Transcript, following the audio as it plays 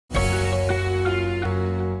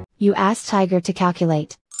You ask Tiger to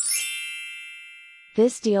calculate.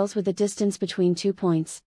 This deals with the distance between 2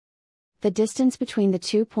 points. The distance between the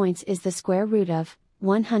 2 points is the square root of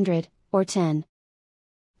 100, or 10.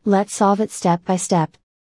 Let's solve it step by step.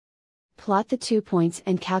 Plot the 2 points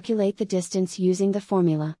and calculate the distance using the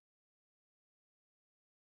formula.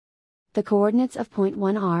 The coordinates of point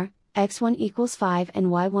 1 are, x1 equals 5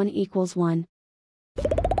 and y1 equals 1.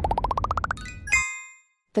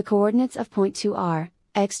 The coordinates of point 2 are,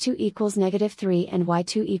 x2 equals -3 and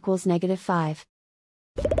y2 equals -5.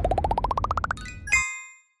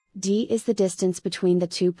 D is the distance between the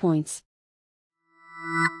 2 points.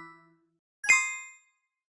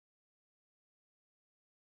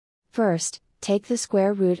 First, take the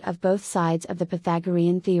square root of both sides of the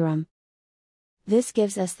Pythagorean theorem. This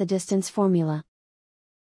gives us the distance formula.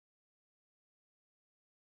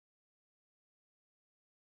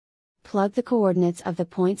 Plug the coordinates of the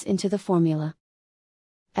points into the formula.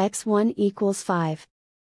 x1 equals 5.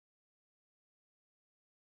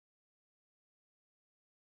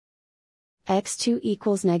 x2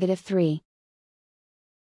 equals -3.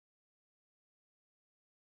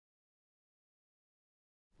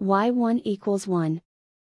 y1 equals 1.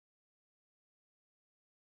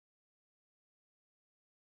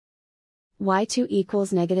 y2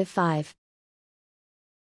 equals -5.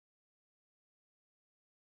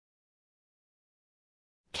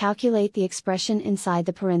 Calculate the expression inside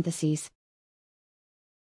the parentheses.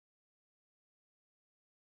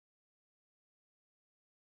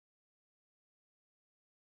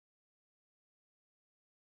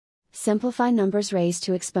 Simplify numbers raised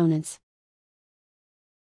to exponents.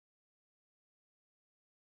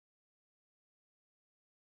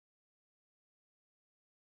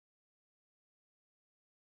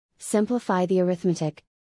 Simplify the arithmetic.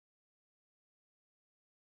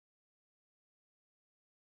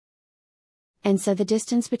 And so the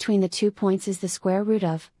distance between the 2 points is the square root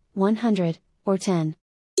of 100, or 10.